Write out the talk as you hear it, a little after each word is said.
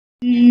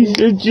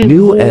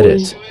New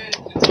edit.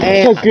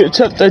 And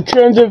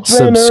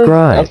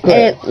Subscribe.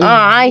 And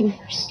I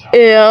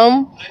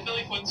am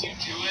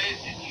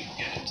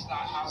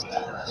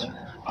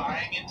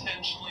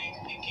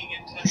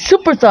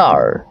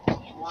Superstar.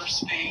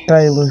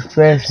 Taylor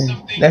Fashion.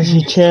 That's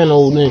your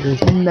channel,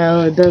 nigga.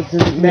 No, it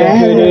doesn't.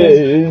 Yes, it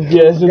is.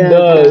 Yes, it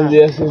does.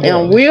 Yes, it does.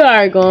 And we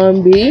are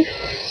going to be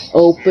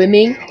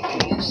opening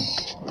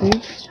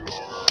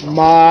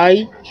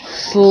my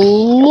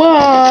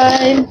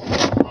slime.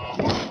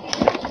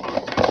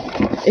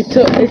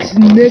 It's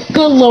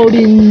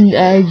Nickelodeon,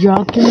 as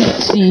y'all can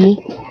see.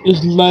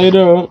 It's light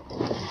up.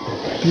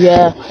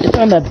 Yeah, it's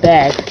on the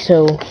back.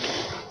 So,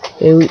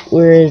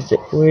 where is it?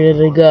 Where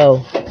did it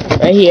go?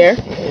 Right here.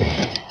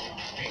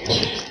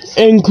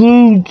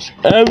 Includes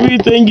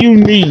everything you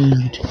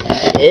need.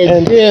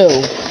 It do.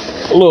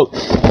 Look.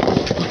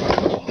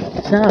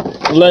 Stop.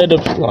 Light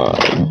up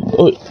slime.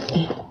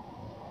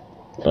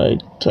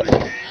 Light up.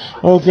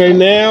 Okay,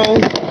 now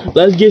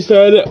let's get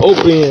started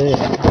opening it.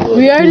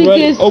 We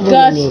already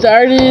got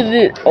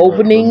started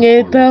opening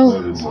it though.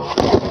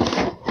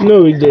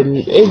 No, we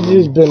didn't. It's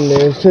just been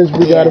there since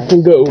we got it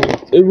from Goodwill.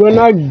 It was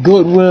not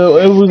Goodwill.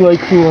 It was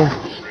like to a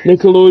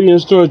Nickelodeon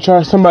store.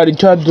 Somebody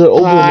tried to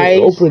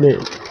open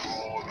it.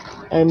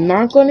 I'm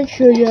not gonna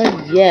show you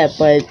yet,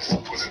 but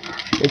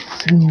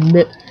it's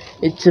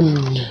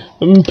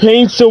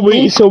paint so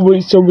we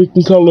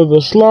can color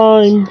the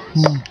slime.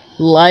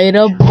 Light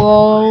up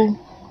ball.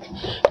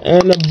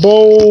 And a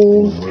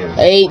bowl.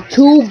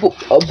 Two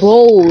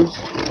bowls.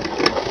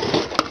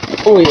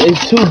 Oh, wait,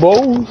 it's 2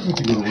 bowls?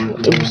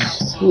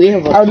 We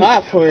have a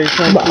pot for it.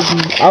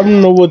 I don't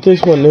know what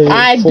this one is.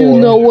 I do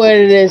know what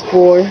it is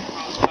for.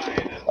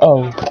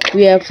 Oh.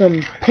 We have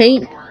some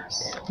paint.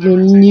 You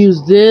can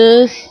use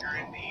this.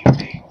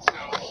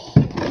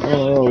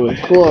 Oh,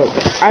 it's for.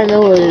 I know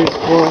what it is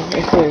for.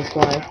 It's for the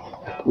slime.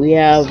 We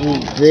have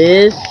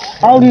this.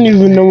 I don't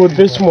even know what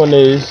this one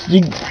is.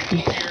 You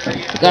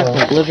got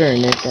some glitter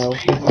in it though.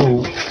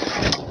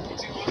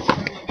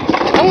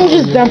 I'm gonna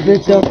just dump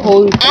it the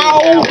whole thing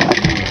out.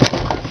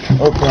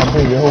 Okay, I'll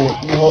bring it.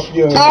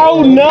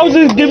 Oh, now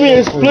just give me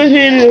a split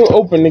here and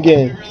open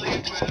again.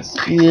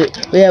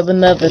 We have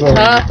another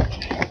top.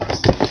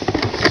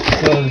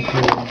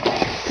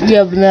 We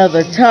have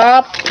another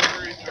top.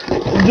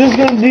 This is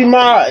gonna be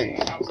my.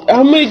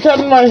 How many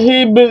times my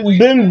head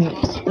been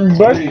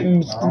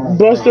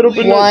busted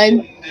open?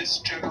 One.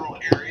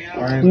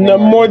 No,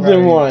 more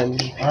than one.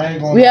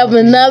 We have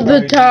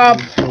another top.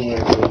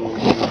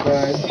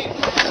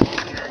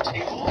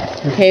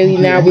 Okay,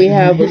 now we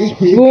have a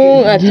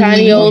spoon, a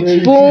tiny old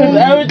spoon.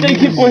 Everything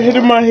keeps on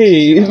hitting my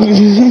head.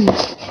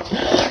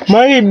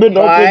 My head been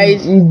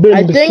open.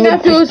 I think I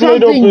feel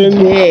something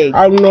big.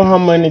 I don't know how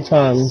many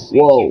times.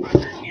 Whoa.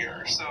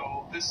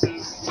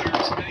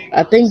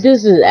 I think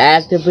this is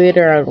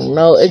activator. I don't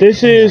know.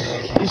 This is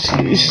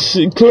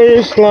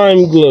clear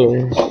slime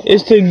glue.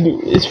 It's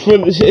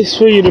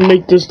for you to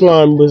make the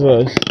slime with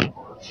us.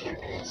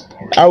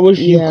 I wish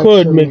you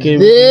could make it.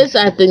 This,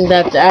 I think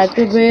that's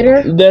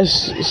activator.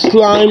 That's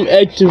slime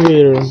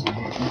activator.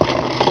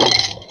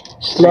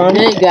 Slime.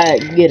 You gotta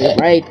get it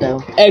right though.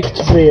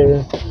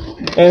 Activator.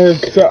 And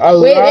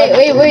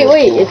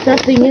wait! It's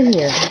nothing in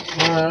here.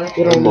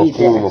 You don't need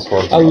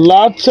that. A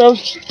lot of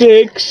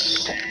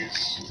sticks.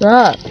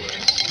 Stop.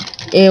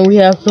 And we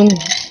have some.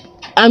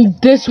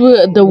 This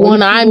was the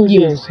one I'm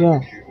using.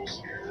 Yeah.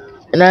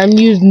 And I'm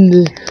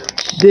using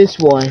this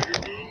one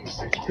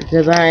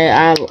because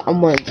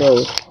I'm one of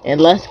those. And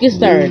let's get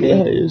started.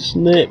 Yeah,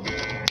 snip.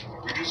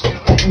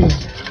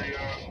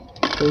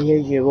 So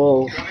here's your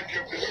bowl.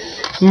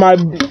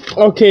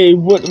 Okay.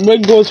 What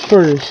goes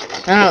first?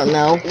 I don't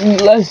know.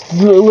 Let's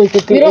look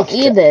at the. We don't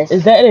eat this.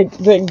 Is that it?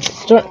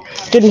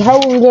 Then how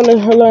are we gonna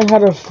learn how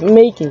to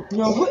make it?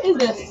 No, what is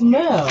that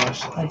smell?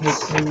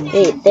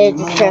 There's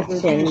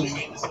instructions.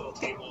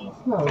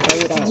 No,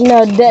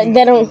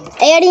 they don't.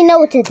 I already know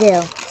what to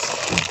do.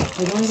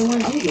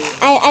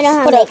 I know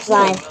how to make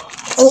slime.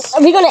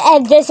 We're gonna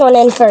add this one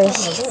in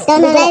first. No,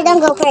 let them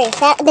go first.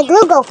 The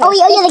glue go first. Oh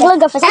yeah, the glue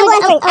go first. I'm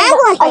going first.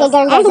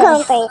 I'm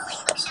going first.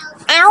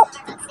 Ow.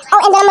 Oh,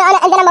 and then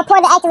I'm gonna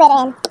pour the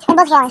activator in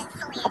both bars.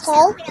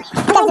 Okay.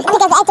 Because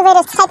the activator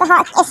is type of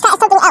hard. It's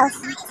something else.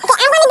 Okay,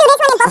 I'm gonna do this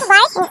one in both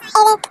bars, and then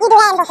you do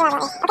that in both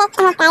bars. Okay.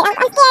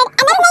 I'm scared.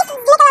 I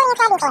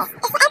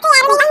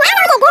never made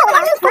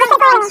Nickelodeon slime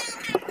before.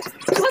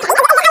 It's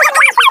actually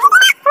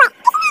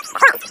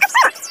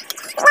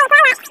I don't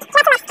know what to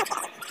do with it.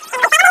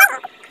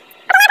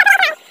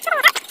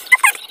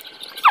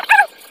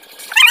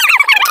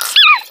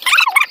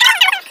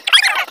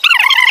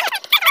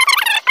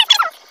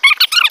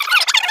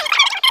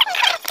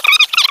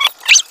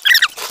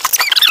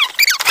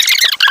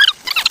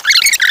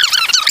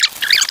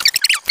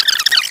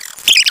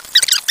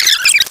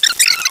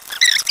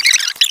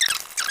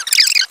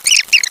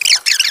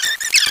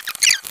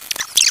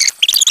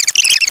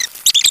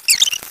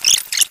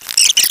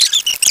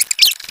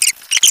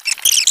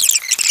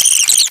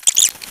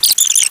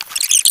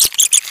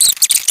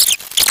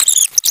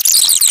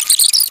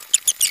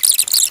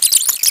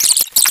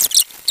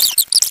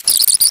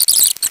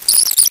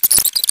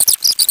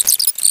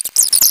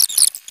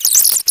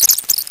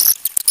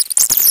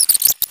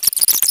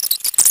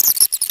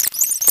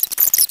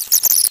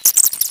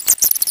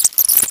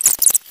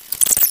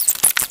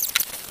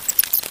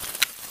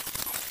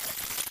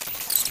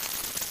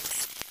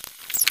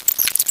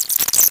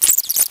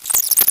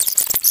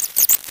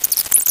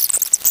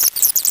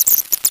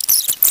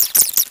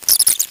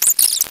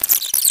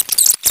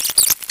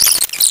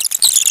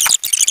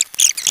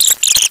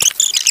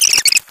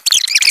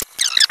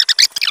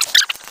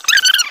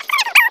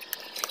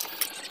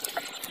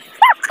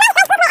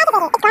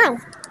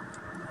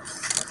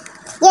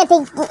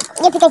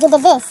 because you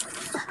did this.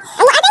 I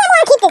think I'm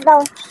gonna keep this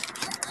though.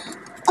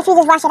 If you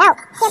just wash it out.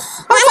 Yep.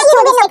 But I'm not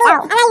using with no food.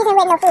 I'm not using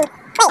with no food.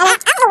 Wait,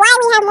 I don't know why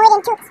we have more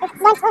than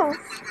one spoon.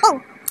 Thing.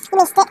 You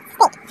mean stick?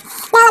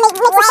 Now let me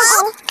mix this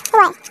in.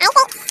 For what? I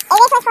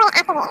think this was for the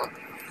activator.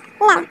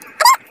 No. Wait,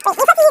 you're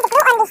supposed to use the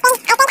glue on these things.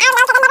 I think I'm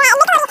not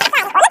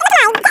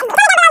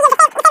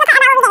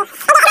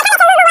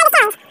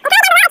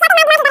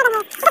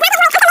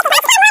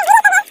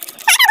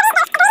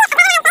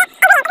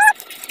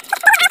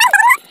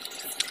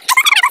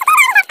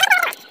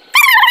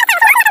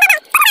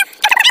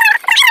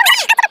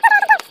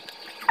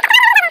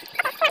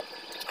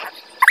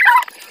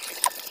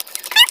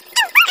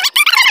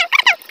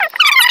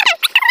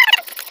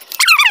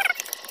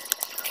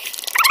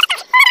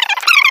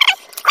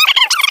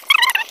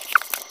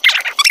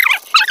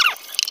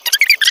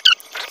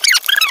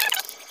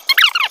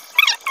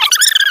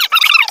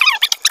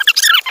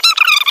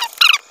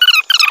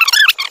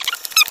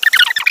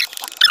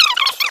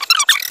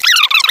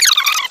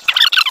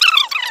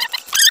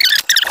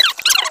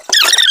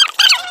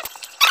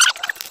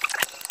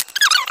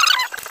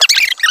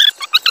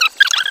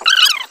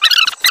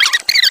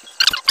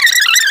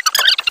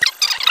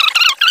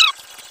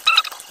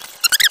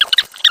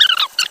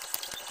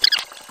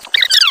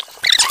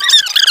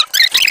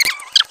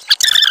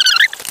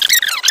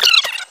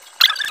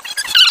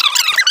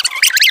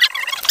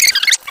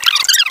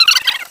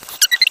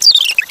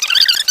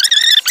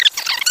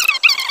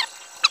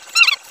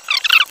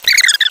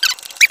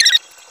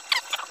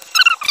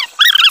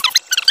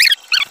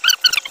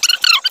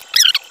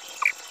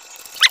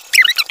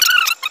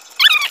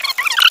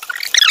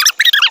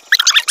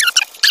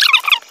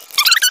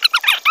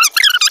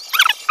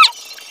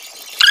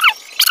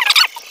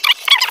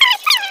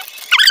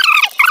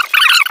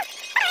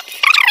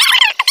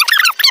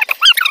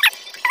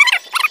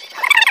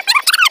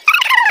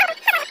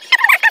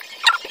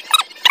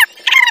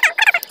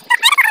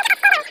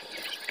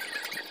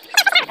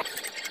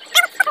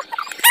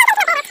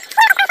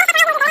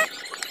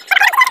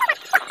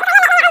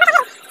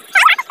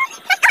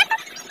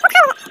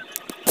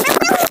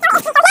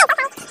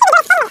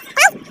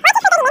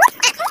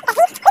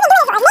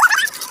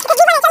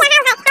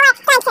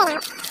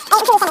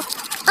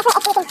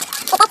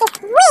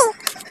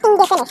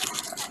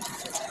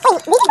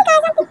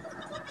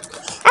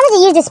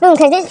use the spoon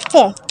because this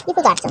here. You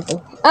forgot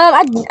something.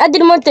 I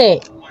didn't want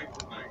that.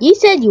 You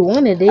said you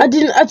wanted it. I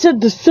didn't. I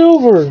said the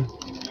silver.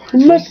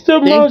 You messed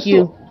up my. Thank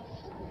you.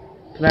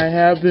 Can I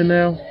have it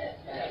now?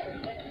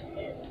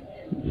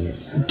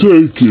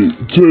 Take it.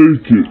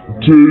 Take it.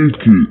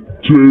 Take it.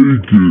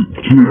 Take it.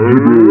 Take it.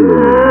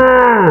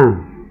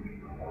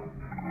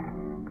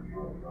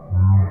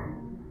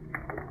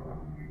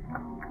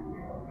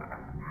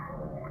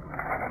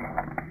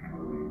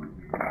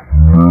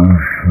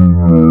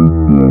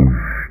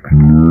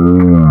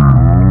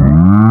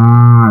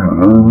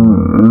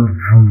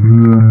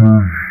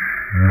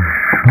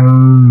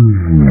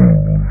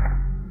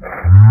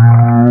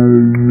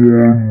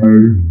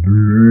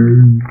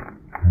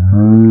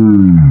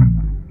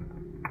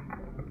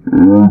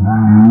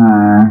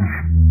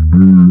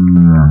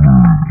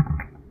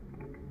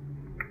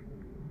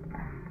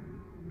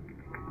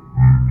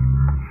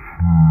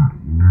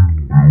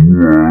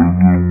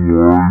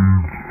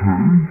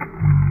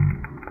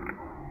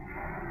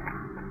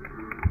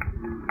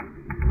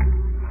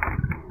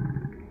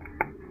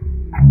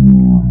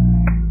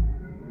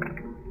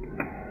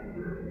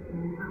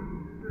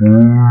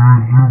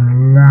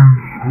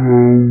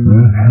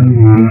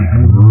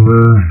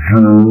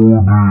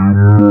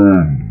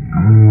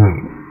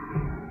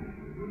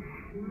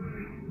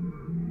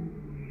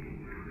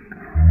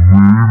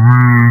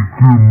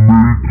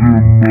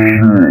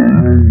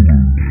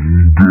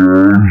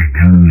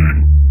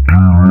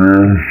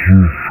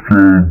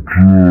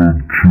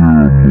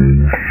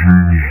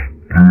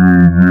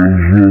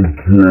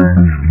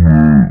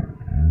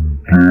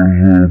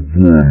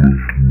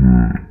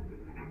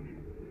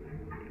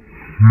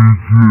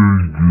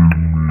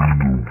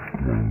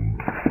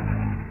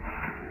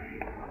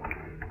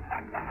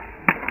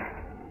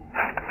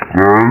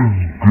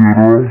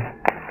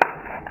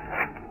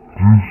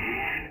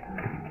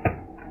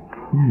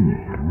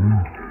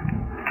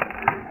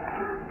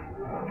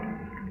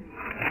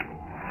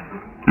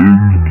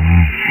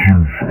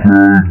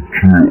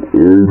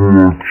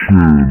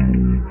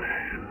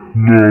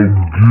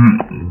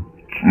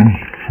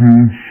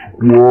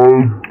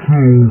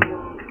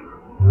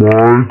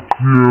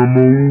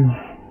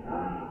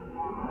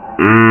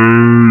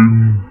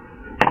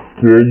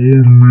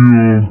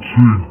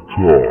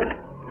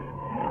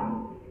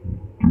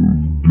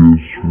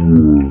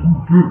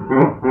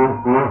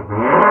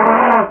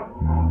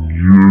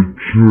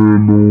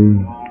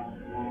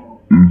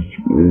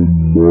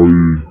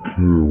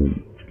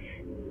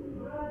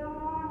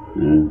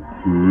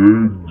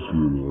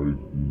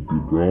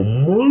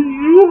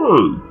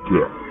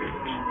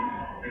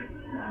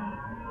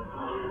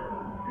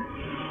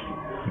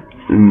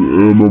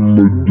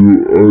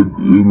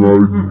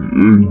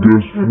 And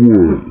guess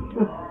what?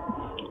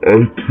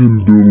 I can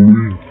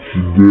delete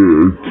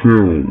their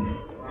account.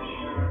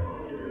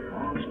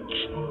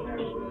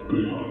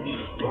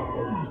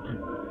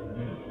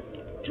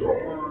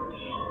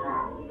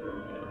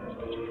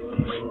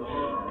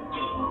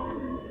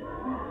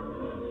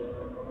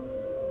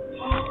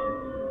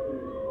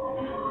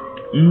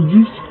 You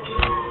just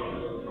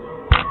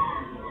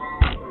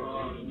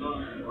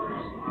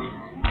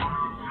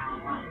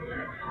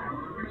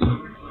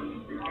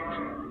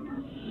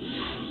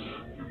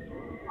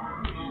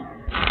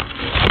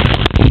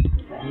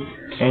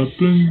I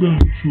think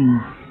that you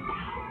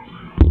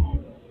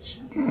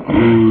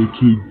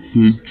take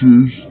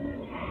pictures.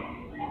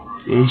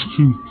 Let's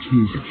take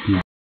pictures.